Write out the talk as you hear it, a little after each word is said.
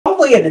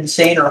probably an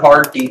insane or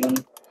hard demon.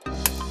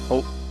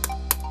 Oh.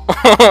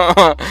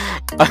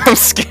 I'm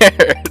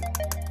scared.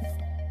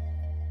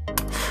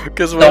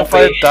 Because what if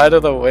I die to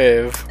the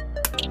wave?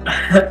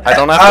 I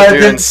don't have to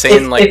do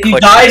insane if you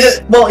die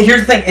to, well,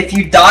 here's the thing. If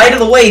you die to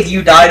the wave,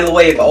 you die to the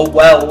wave. Oh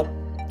well.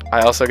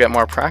 I also get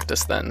more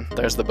practice then.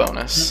 There's the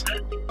bonus.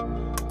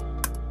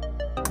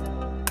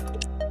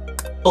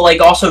 But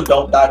like, also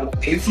don't die to the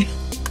wave.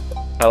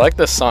 I like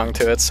this song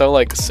too. It's so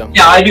like simple.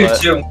 Yeah, I do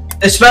too.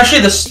 Especially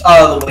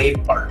the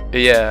wave part.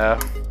 Yeah.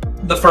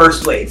 The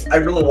first wave. I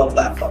really love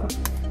that part.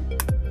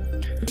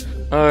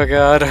 Oh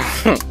god.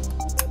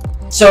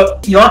 So,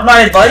 you want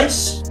my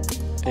advice?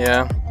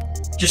 Yeah.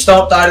 Just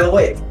don't die to the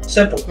wave.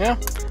 Simple. Yeah.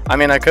 I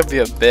mean, I could be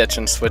a bitch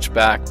and switch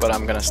back, but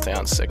I'm gonna stay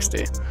on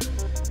 60.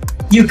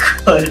 You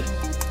could.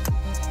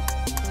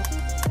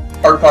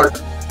 Hard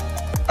part.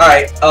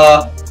 Alright,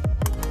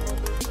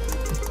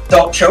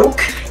 don't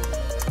choke.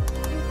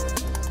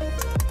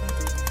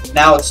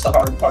 Now it's the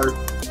hard part.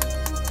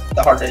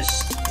 The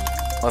hardest.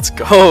 Let's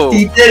go.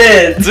 He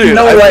did it! Dude,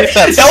 no way.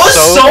 That was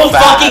so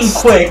fast. fucking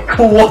quick.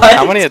 What?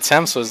 How many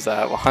attempts was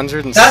that?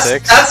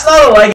 106? That's not a leg.